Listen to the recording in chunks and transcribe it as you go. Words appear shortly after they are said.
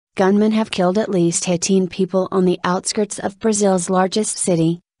gunmen have killed at least 18 people on the outskirts of Brazil's largest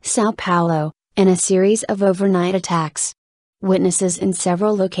city, Sao Paulo, in a series of overnight attacks. Witnesses in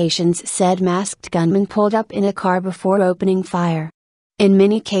several locations said masked gunmen pulled up in a car before opening fire. In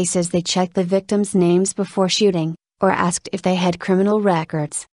many cases they checked the victims' names before shooting, or asked if they had criminal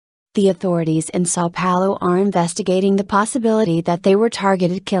records. The authorities in Sao Paulo are investigating the possibility that they were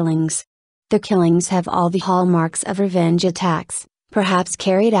targeted killings. The killings have all the hallmarks of revenge attacks, perhaps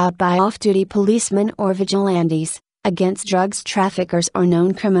carried out by off-duty policemen or vigilantes, against drugs traffickers or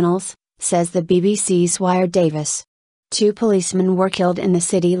known criminals, says the BBC's Wire Davis. 2 policemen were killed in the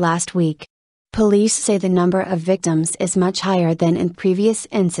city last week. Police say the number of victims is much higher than in previous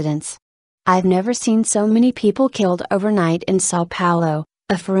incidents. "I've never seen so many people killed overnight in Sao Paulo,"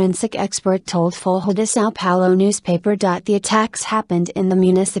 a forensic expert told Folha de Sao Paulo newspaper. The attacks happened in the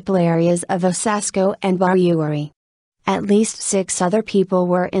municipal areas of Osasco and Barueri. At least 6 other people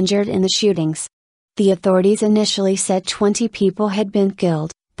were injured in the shootings. The authorities initially said 20 people had been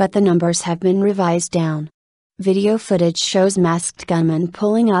killed, but the numbers have been revised down. Video footage shows masked gunmen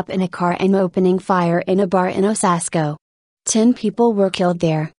pulling up in a car and opening fire in a bar in Osasco. 10 people were killed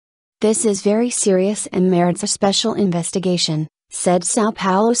there. "This is very serious and merits a special investigation," said Sao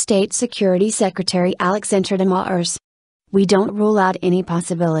Paulo State Security Secretary Alexandre de Moraes. "We don't rule out any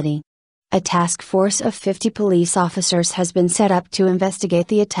possibility." A task force of 50 police officers has been set up to investigate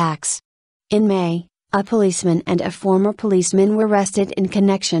the attacks. In May, a policeman and a former policeman were arrested in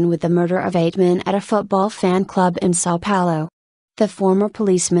connection with the murder of 8 men at a football fan club in Sao Paulo. The former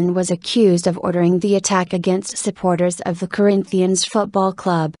policeman was accused of ordering the attack against supporters of the Corinthians football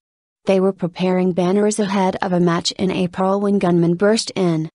club. They were preparing banners ahead of a match in April when gunmen burst in.